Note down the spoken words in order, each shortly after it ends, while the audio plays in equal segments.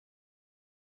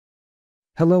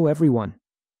Hello everyone.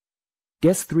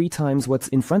 Guess 3 times what's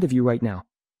in front of you right now.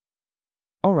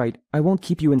 Alright, I won't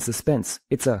keep you in suspense.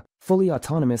 It's a fully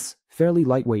autonomous, fairly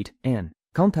lightweight, and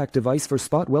compact device for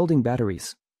spot welding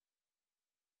batteries.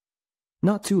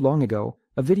 Not too long ago,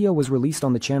 a video was released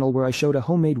on the channel where I showed a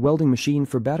homemade welding machine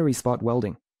for battery spot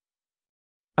welding.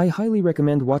 I highly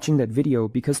recommend watching that video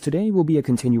because today will be a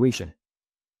continuation.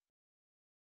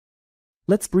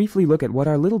 Let's briefly look at what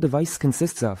our little device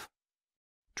consists of.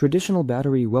 Traditional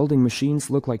battery welding machines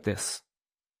look like this.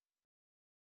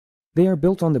 They are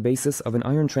built on the basis of an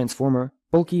iron transformer,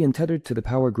 bulky and tethered to the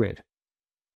power grid.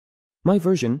 My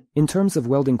version, in terms of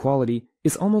welding quality,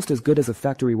 is almost as good as a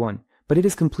factory one, but it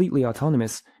is completely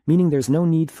autonomous, meaning there's no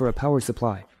need for a power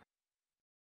supply.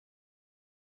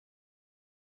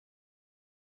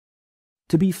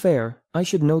 To be fair, I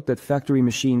should note that factory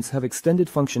machines have extended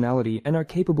functionality and are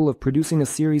capable of producing a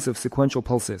series of sequential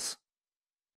pulses.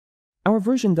 Our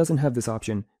version doesn't have this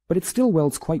option, but it still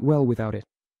welds quite well without it.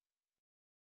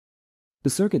 The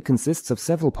circuit consists of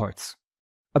several parts.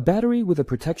 A battery with a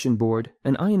protection board,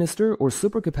 an ionistor or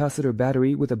supercapacitor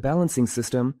battery with a balancing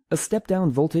system, a step-down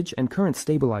voltage and current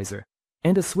stabilizer,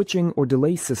 and a switching or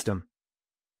delay system.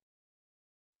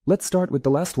 Let's start with the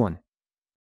last one.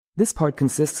 This part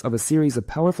consists of a series of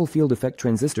powerful field effect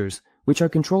transistors, which are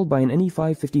controlled by an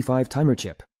NE555 timer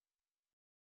chip,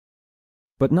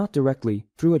 but not directly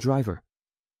through a driver.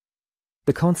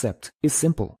 The concept is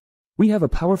simple. We have a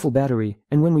powerful battery,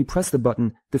 and when we press the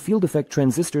button, the field effect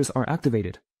transistors are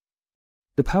activated.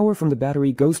 The power from the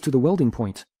battery goes to the welding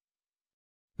point.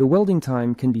 The welding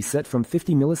time can be set from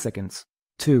 50 milliseconds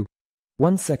to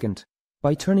 1 second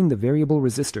by turning the variable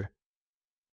resistor.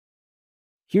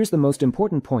 Here's the most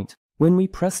important point. When we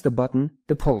press the button,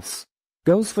 the pulse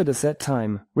goes for the set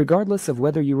time, regardless of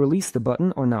whether you release the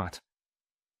button or not.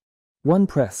 One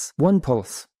press, one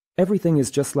pulse. Everything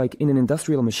is just like in an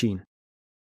industrial machine.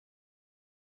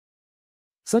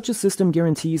 Such a system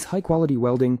guarantees high-quality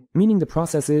welding, meaning the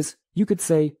process is, you could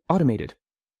say, automated.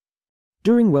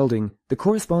 During welding, the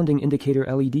corresponding indicator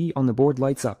LED on the board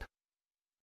lights up.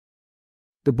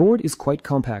 The board is quite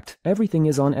compact, everything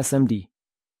is on SMD.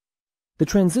 The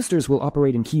transistors will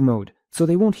operate in key mode, so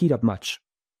they won't heat up much.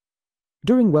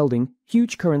 During welding,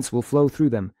 huge currents will flow through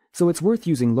them, so it's worth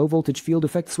using low-voltage field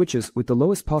effect switches with the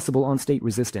lowest possible on-state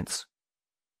resistance,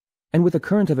 and with a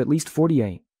current of at least 40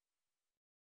 A.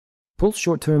 Pulse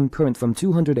short-term current from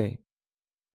 200 A.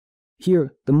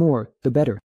 Here, the more, the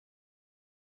better.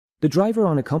 The driver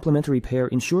on a complementary pair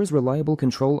ensures reliable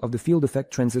control of the field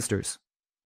effect transistors.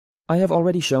 I have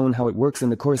already shown how it works in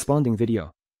the corresponding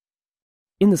video.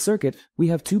 In the circuit, we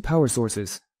have 2 power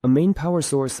sources, a main power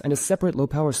source and a separate low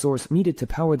power source needed to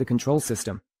power the control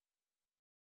system.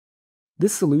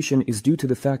 This solution is due to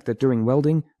the fact that during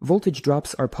welding, voltage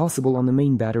drops are possible on the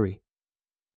main battery.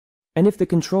 And if the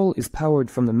control is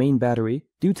powered from the main battery,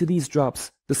 due to these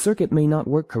drops, the circuit may not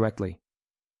work correctly.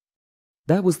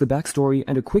 That was the backstory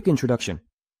and a quick introduction.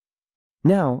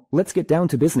 Now, let's get down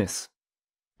to business.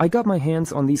 I got my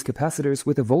hands on these capacitors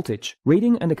with a voltage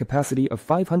rating and a capacity of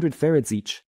 500 farads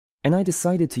each, and I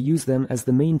decided to use them as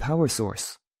the main power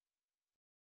source.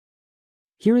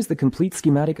 Here is the complete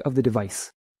schematic of the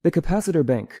device. The capacitor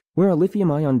bank, where a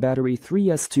lithium-ion battery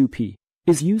 3S2P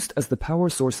is used as the power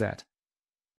source at.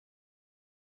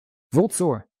 Volts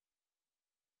or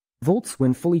volts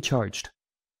when fully charged.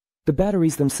 The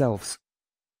batteries themselves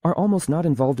are almost not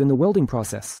involved in the welding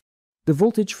process. The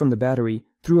voltage from the battery,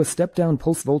 through a step-down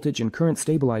pulse voltage and current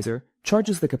stabilizer,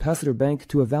 charges the capacitor bank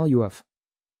to a value of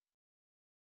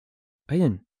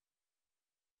IN.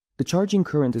 The charging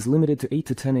current is limited to 8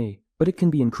 to 10 A, but it can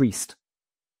be increased.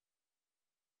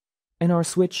 And our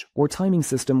switch or timing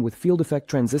system with field effect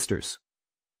transistors.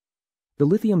 The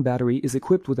lithium battery is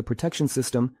equipped with a protection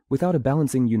system without a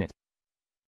balancing unit.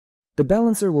 The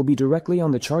balancer will be directly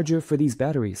on the charger for these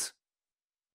batteries,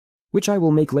 which I will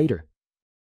make later.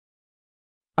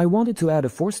 I wanted to add a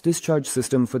forced discharge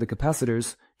system for the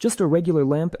capacitors, just a regular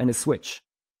lamp and a switch.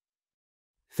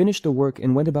 Finished the work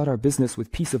and went about our business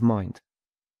with peace of mind.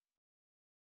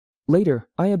 Later,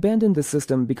 I abandoned the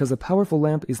system because a powerful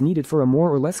lamp is needed for a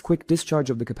more or less quick discharge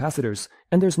of the capacitors,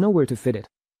 and there's nowhere to fit it.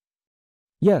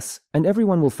 Yes, and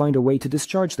everyone will find a way to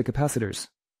discharge the capacitors.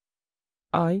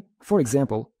 I, for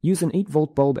example, use an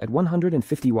 8-volt bulb at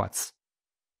 150 watts.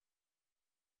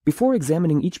 Before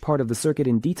examining each part of the circuit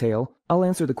in detail, I'll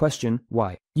answer the question,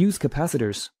 why use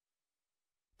capacitors?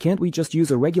 Can't we just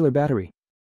use a regular battery?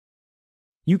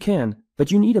 You can, but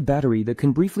you need a battery that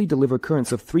can briefly deliver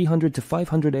currents of 300 to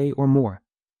 500 A or more.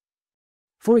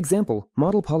 For example,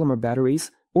 model polymer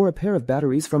batteries, or a pair of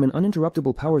batteries from an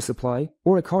uninterruptible power supply,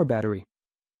 or a car battery.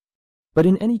 But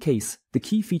in any case, the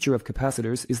key feature of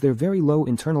capacitors is their very low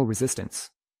internal resistance.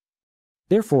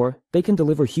 Therefore, they can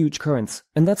deliver huge currents,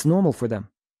 and that's normal for them.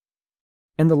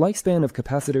 And the lifespan of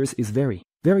capacitors is very,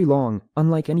 very long,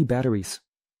 unlike any batteries.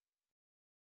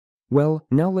 Well,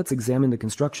 now let's examine the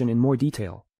construction in more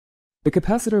detail. The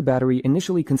capacitor battery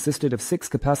initially consisted of 6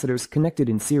 capacitors connected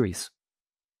in series.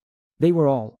 They were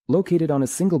all located on a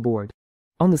single board.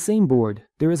 On the same board,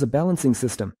 there is a balancing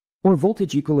system, or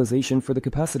voltage equalization for the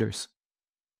capacitors.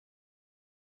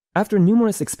 After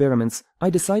numerous experiments, I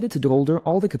decided to solder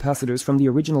all the capacitors from the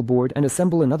original board and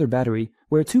assemble another battery,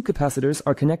 where 2 capacitors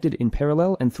are connected in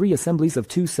parallel and 3 assemblies of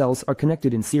 2 cells are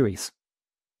connected in series.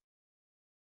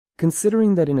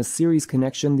 Considering that in a series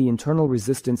connection the internal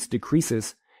resistance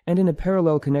decreases, and in a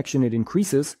parallel connection it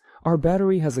increases, our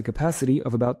battery has a capacity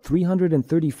of about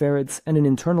 330 farads and an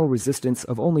internal resistance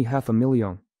of only half a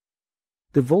milliohm.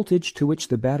 The voltage to which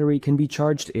the battery can be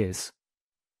charged is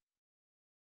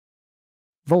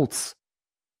volts.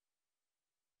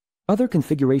 Other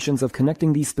configurations of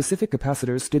connecting these specific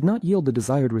capacitors did not yield the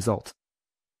desired result.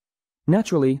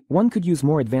 Naturally, one could use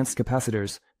more advanced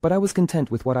capacitors, but I was content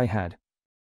with what I had.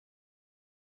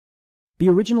 The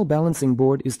original balancing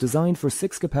board is designed for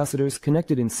 6 capacitors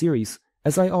connected in series,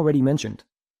 as I already mentioned.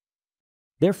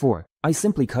 Therefore, I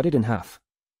simply cut it in half.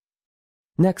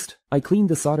 Next, I cleaned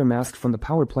the solder mask from the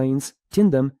power planes,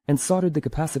 tinned them, and soldered the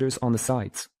capacitors on the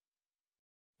sides.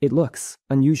 It looks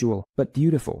unusual, but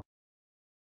beautiful.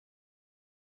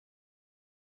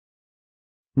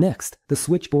 Next, the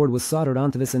switchboard was soldered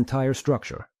onto this entire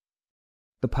structure.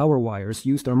 The power wires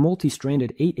used are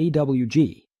multi-stranded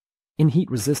 8AWG in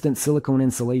heat-resistant silicone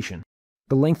insulation.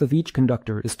 The length of each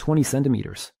conductor is 20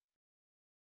 centimeters.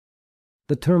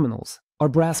 The terminals are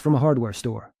brass from a hardware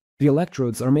store. The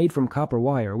electrodes are made from copper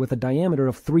wire with a diameter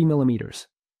of 3 millimeters.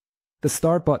 The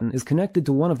start button is connected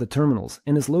to one of the terminals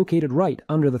and is located right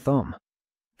under the thumb.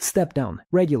 Step-down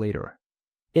regulator.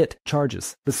 It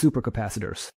charges the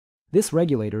supercapacitors. This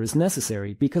regulator is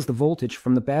necessary because the voltage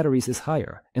from the batteries is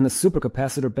higher and the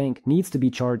supercapacitor bank needs to be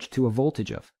charged to a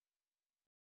voltage of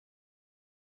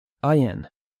IN.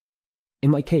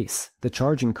 In my case, the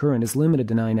charging current is limited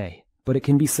to 9A, but it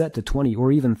can be set to 20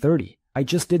 or even 30. I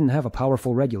just didn't have a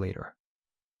powerful regulator.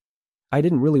 I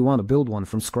didn't really want to build one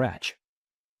from scratch.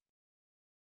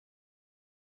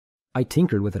 I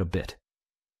tinkered with it a bit.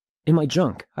 In my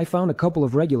junk, I found a couple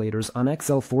of regulators on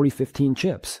XL4015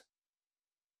 chips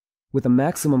with a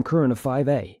maximum current of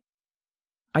 5A.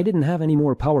 I didn't have any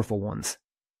more powerful ones.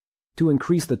 To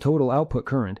increase the total output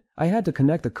current, I had to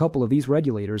connect a couple of these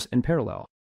regulators in parallel.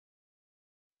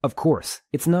 Of course,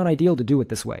 it's not ideal to do it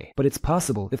this way, but it's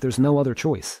possible if there's no other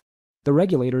choice. The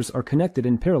regulators are connected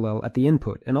in parallel at the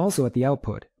input and also at the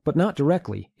output, but not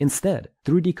directly, instead,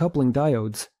 through decoupling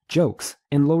diodes, jokes,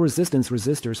 and low-resistance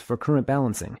resistors for current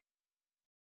balancing.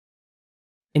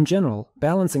 In general,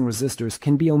 balancing resistors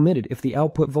can be omitted if the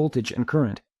output voltage and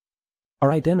current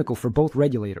are identical for both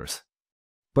regulators.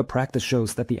 But practice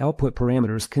shows that the output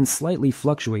parameters can slightly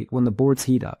fluctuate when the boards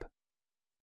heat up.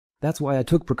 That's why I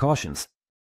took precautions.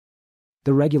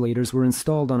 The regulators were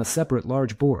installed on a separate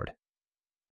large board.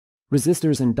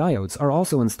 Resistors and diodes are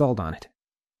also installed on it.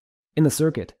 In the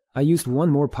circuit, I used one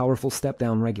more powerful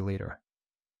step-down regulator.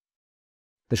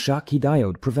 The Schottky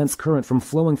diode prevents current from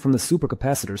flowing from the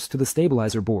supercapacitors to the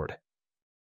stabilizer board.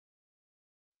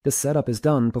 This setup is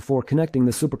done before connecting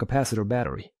the supercapacitor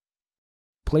battery.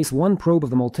 Place one probe of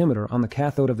the multimeter on the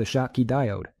cathode of the Schottky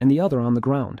diode and the other on the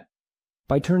ground.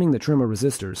 By turning the trimmer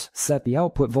resistors, set the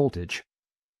output voltage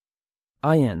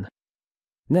IN.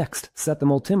 Next, set the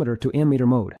multimeter to ammeter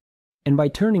mode. And by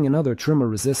turning another trimmer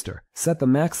resistor, set the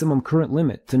maximum current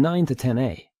limit to 9 to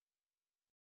 10A.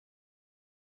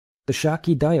 The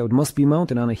Schottky diode must be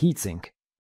mounted on a heatsink.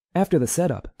 After the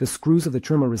setup, the screws of the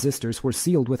trimmer resistors were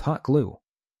sealed with hot glue.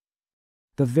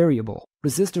 The variable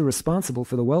resistor responsible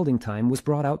for the welding time was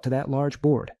brought out to that large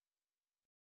board.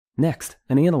 Next,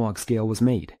 an analog scale was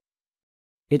made.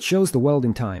 It shows the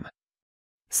welding time.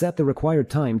 Set the required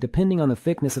time depending on the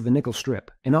thickness of the nickel strip,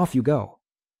 and off you go.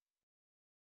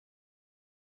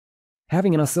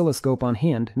 Having an oscilloscope on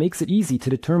hand makes it easy to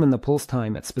determine the pulse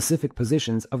time at specific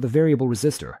positions of the variable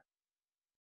resistor.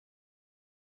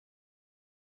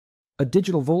 A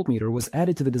digital voltmeter was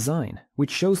added to the design,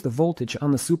 which shows the voltage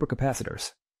on the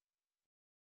supercapacitors.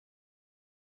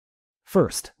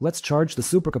 First, let's charge the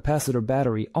supercapacitor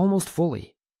battery almost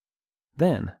fully.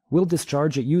 Then, we'll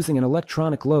discharge it using an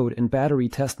electronic load and battery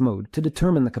test mode to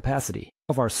determine the capacity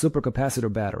of our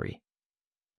supercapacitor battery.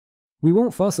 We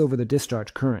won't fuss over the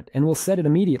discharge current, and we'll set it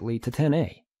immediately to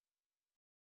 10A.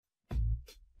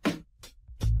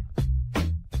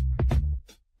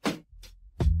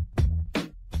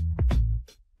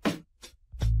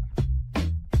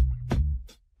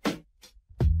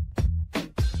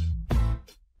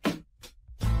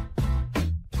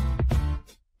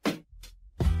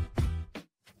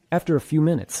 After a few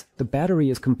minutes, the battery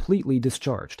is completely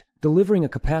discharged, delivering a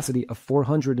capacity of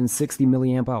 460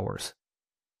 mAh.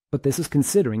 But this is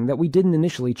considering that we didn't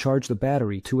initially charge the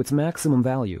battery to its maximum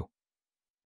value.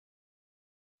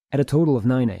 At a total of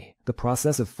 9A, the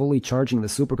process of fully charging the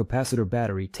supercapacitor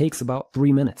battery takes about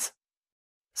 3 minutes.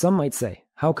 Some might say,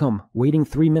 how come waiting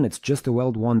 3 minutes just to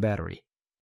weld one battery?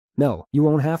 No, you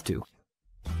won't have to.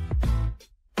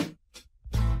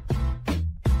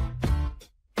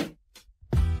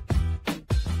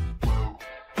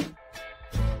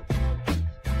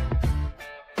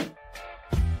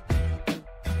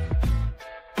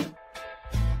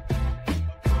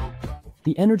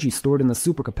 The energy stored in the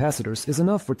supercapacitors is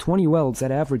enough for 20 welds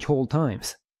at average hold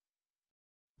times.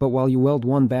 But while you weld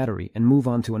one battery and move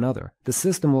on to another, the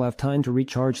system will have time to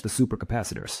recharge the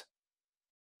supercapacitors.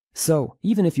 So,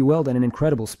 even if you weld at an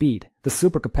incredible speed, the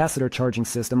supercapacitor charging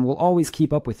system will always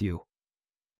keep up with you.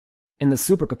 And the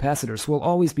supercapacitors will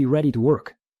always be ready to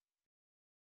work.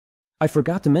 I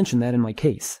forgot to mention that in my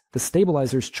case, the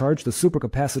stabilizers charge the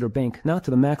supercapacitor bank not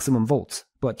to the maximum volts,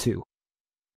 but to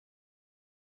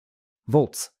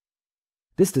volts.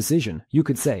 This decision, you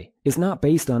could say, is not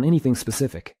based on anything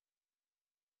specific.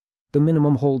 The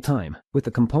minimum hold time, with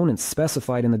the components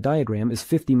specified in the diagram, is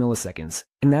 50 milliseconds,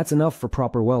 and that's enough for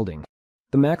proper welding.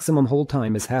 The maximum hold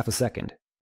time is half a second.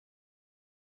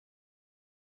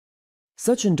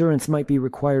 Such endurance might be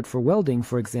required for welding,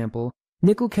 for example,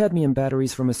 nickel-cadmium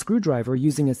batteries from a screwdriver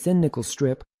using a thin nickel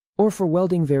strip, or for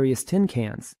welding various tin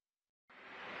cans.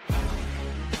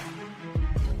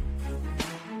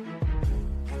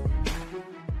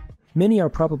 Many are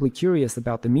probably curious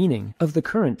about the meaning of the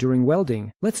current during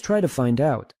welding. Let's try to find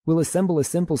out. We'll assemble a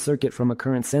simple circuit from a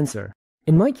current sensor.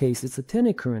 In my case, it's a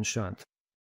 10A current shunt.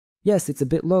 Yes, it's a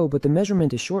bit low, but the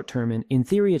measurement is short-term and, in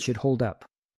theory, it should hold up.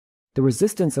 The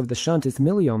resistance of the shunt is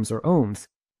milliohms or ohms,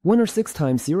 1 or 6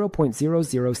 times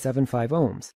 0.0075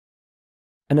 ohms.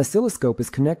 An oscilloscope is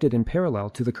connected in parallel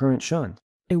to the current shunt.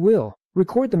 It will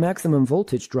record the maximum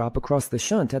voltage drop across the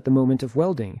shunt at the moment of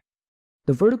welding.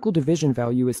 The vertical division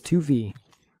value is 2V.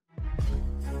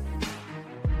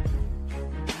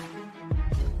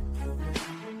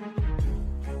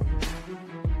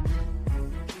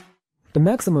 The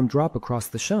maximum drop across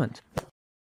the shunt,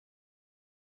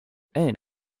 N,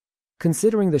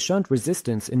 considering the shunt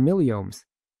resistance in milliohms.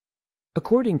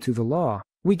 According to the law,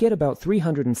 we get about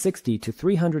 360 to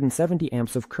 370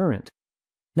 amps of current.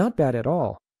 Not bad at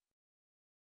all.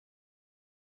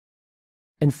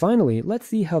 And finally, let's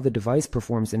see how the device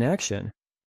performs in action.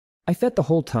 I set the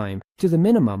hold time to the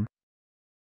minimum.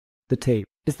 The tape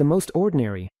is the most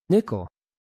ordinary, nickel.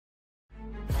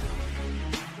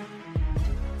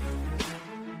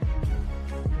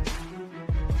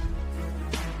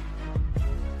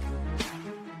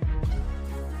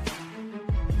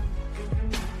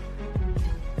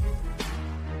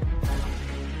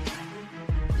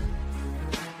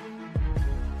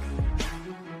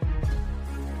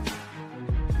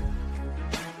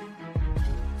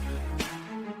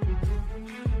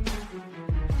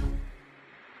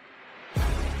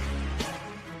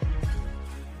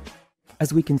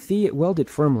 As we can see, it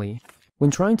welded firmly. When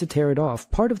trying to tear it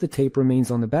off, part of the tape remains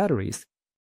on the batteries.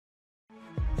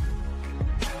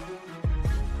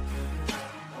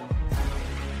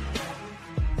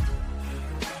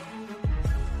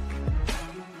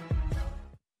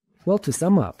 Well, to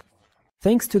sum up,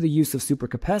 thanks to the use of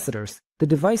supercapacitors, the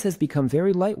device has become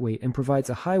very lightweight and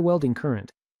provides a high welding current,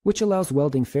 which allows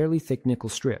welding fairly thick nickel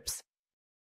strips.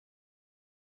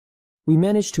 We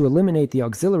managed to eliminate the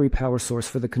auxiliary power source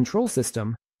for the control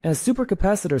system, as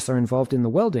supercapacitors are involved in the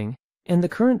welding, and the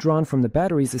current drawn from the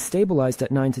batteries is stabilized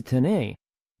at 9 to 10A,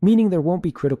 meaning there won't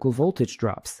be critical voltage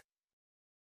drops.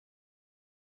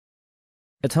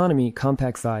 Autonomy,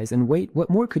 compact size, and weight,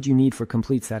 what more could you need for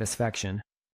complete satisfaction?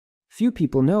 Few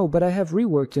people know, but I have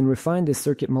reworked and refined this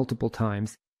circuit multiple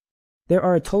times. There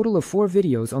are a total of 4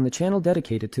 videos on the channel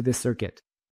dedicated to this circuit.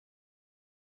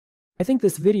 I think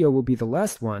this video will be the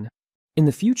last one. In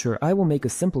the future, I will make a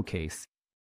simple case.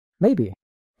 Maybe.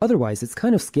 Otherwise, it's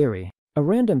kind of scary. A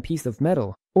random piece of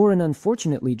metal, or an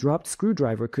unfortunately dropped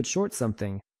screwdriver could short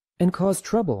something, and cause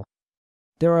trouble.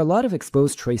 There are a lot of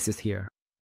exposed traces here.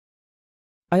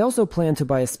 I also plan to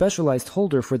buy a specialized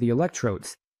holder for the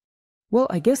electrodes. Well,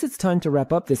 I guess it's time to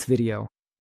wrap up this video.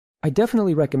 I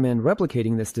definitely recommend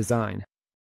replicating this design.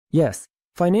 Yes,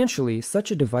 financially,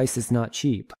 such a device is not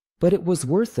cheap, but it was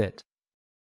worth it.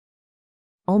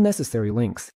 All necessary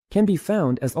links can be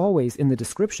found, as always, in the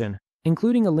description,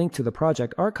 including a link to the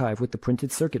project archive with the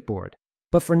printed circuit board.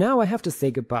 But for now, I have to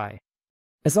say goodbye.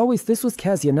 As always, this was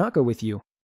Kaz Yanaka with you.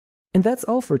 And that's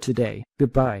all for today.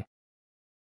 Goodbye.